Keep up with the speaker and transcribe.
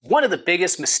One of the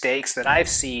biggest mistakes that I've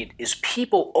seen is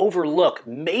people overlook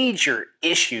major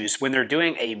issues when they're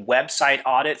doing a website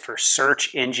audit for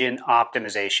search engine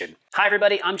optimization. Hi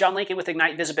everybody, I'm John Lincoln with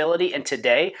Ignite Visibility, and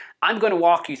today I'm going to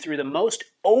walk you through the most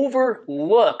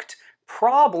overlooked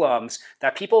problems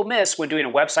that people miss when doing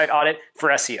a website audit for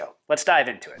SEO. Let's dive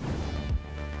into it.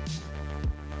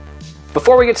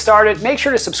 Before we get started, make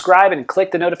sure to subscribe and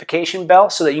click the notification bell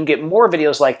so that you can get more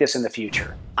videos like this in the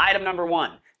future. Item number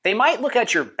one. They might look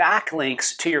at your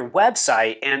backlinks to your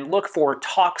website and look for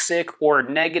toxic or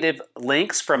negative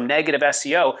links from negative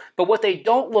SEO, but what they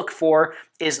don't look for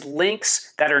is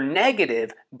links that are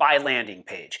negative by landing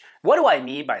page. What do I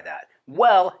mean by that?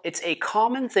 Well, it's a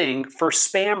common thing for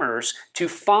spammers to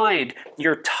find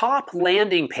your top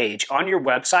landing page on your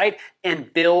website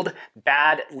and build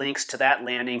bad links to that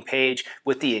landing page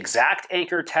with the exact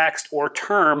anchor text or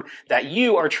term that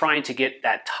you are trying to get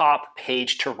that top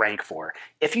page to rank for.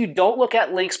 If you don't look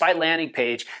at links by landing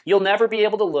page, you'll never be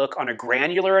able to look on a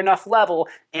granular enough level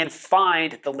and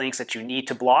find the links that you need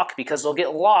to block because they'll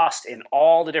get lost in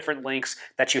all the different links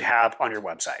that you have on your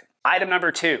website. Item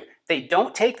number two, they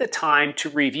don't take the time to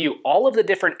review all of the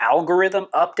different algorithm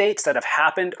updates that have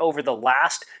happened over the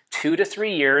last 2 to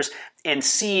 3 years and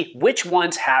see which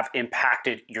ones have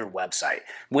impacted your website.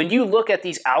 When you look at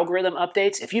these algorithm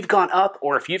updates, if you've gone up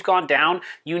or if you've gone down,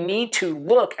 you need to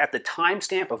look at the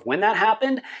timestamp of when that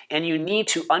happened, and you need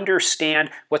to understand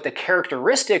what the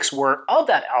characteristics were of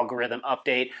that algorithm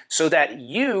update so that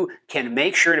you can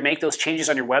make sure to make those changes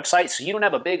on your website so you don't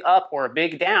have a big up or a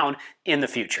big down in the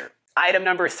future. Item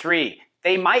number three.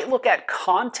 They might look at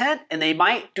content and they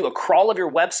might do a crawl of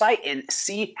your website and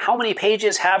see how many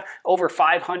pages have over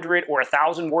 500 or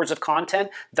 1,000 words of content,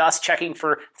 thus checking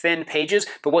for thin pages.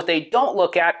 But what they don't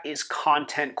look at is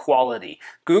content quality.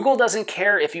 Google doesn't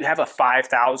care if you have a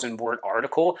 5,000 word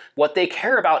article. What they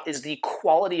care about is the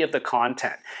quality of the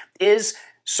content. Is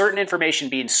certain information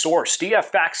being sourced? Do you have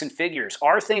facts and figures?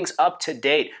 Are things up to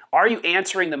date? Are you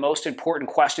answering the most important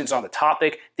questions on the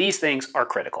topic? These things are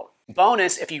critical.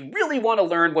 Bonus, if you really want to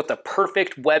learn what the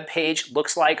perfect web page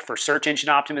looks like for search engine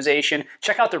optimization,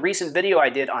 check out the recent video I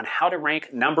did on how to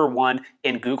rank #1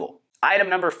 in Google. Item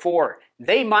number four,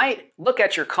 they might look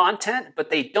at your content, but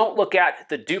they don't look at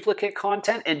the duplicate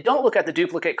content and don't look at the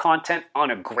duplicate content on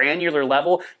a granular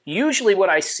level. Usually what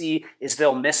I see is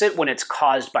they'll miss it when it's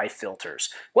caused by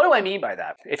filters. What do I mean by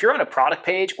that? If you're on a product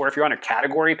page or if you're on a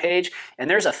category page and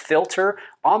there's a filter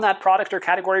on that product or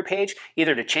category page,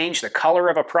 either to change the color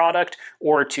of a product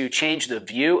or to change the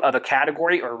view of a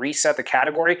category or reset the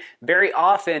category, very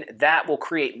often that will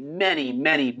create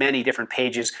many different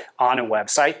pages on a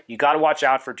website. You got to watch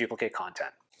out for duplicate content.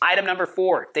 Item number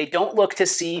four, they don't look to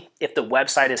see if the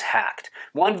website is hacked.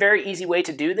 One very easy way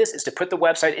to do this is to put the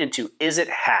website into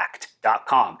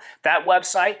isithacked.com. That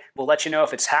website will let you know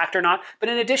if it's hacked or not. But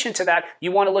in addition to that,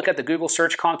 you want to look at the Google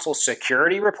Search Console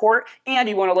security report, and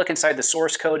you want to look inside the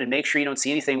source code and make sure you don't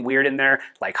see anything weird in there,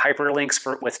 like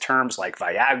hyperlinks with terms like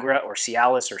Viagra or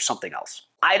Cialis or something else.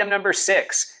 Item number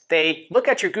six, they look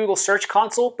at your Google Search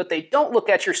Console, but they don't look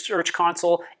at your Search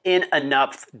Console in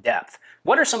enough depth.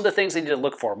 What are some of the things they need to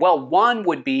look for? Well, one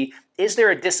would be, is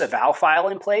there a disavow file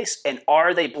in place, and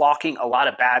are they blocking a lot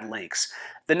of bad links?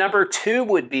 The number two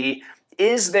would be,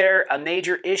 is there a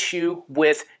major issue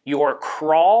with your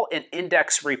crawl and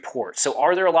index report? So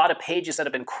are there a lot of pages that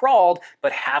have been crawled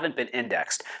but haven't been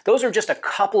indexed? Those are just a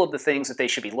couple of the things that they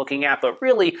should be looking at, but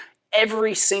really,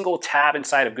 every single tab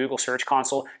inside of Google Search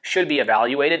Console should be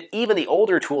evaluated, even the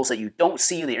older tools that you don't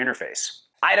see in the interface.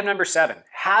 Item number seven,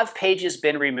 have pages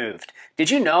been removed? Did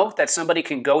you know that somebody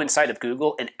can go inside of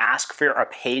Google and ask for a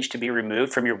page to be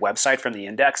removed from your website from the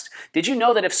index? Did you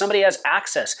know that if somebody has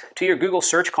access to your Google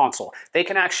Search Console, they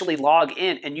can actually log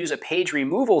in and use a page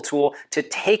removal tool to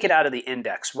take it out of the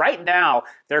index? Right now,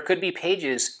 there could be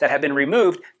pages that have been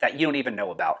removed that you don't even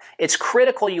know about. It's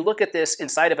critical you look at this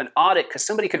inside of an audit because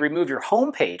somebody could remove your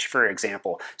home page, for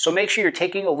example. So make sure you're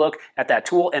taking a look at that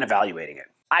tool and evaluating it.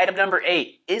 Item number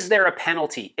eight, is there a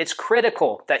penalty? It's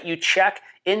critical that you check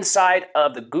inside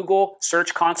of the Google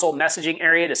Search Console messaging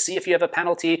area to see if you have a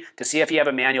penalty, to see if you have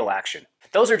a manual action.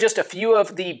 Those are just a few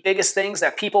of the biggest things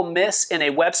that people miss in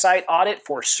a website audit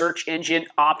for search engine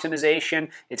optimization.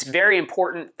 It's very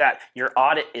important that your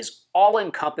audit is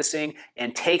all-encompassing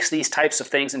and takes these types of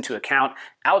things into account.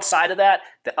 Outside of that,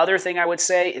 the other thing I would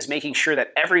say is making sure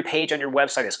that every page on your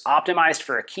website is optimized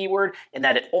for a keyword and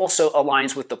that it also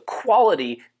aligns with the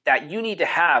quality that you need to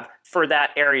have for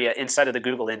that area inside of the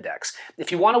Google index.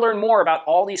 If you want to learn more about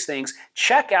all these things,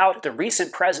 check out the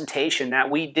recent presentation that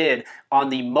we did on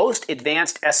the most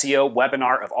advanced SEO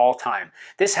webinar of all time.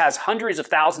 This has hundreds of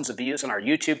thousands of views on our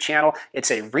YouTube channel.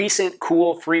 It's a recent,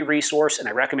 cool, free resource, and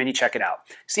I recommend you check it out.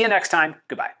 See you next time.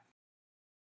 Goodbye.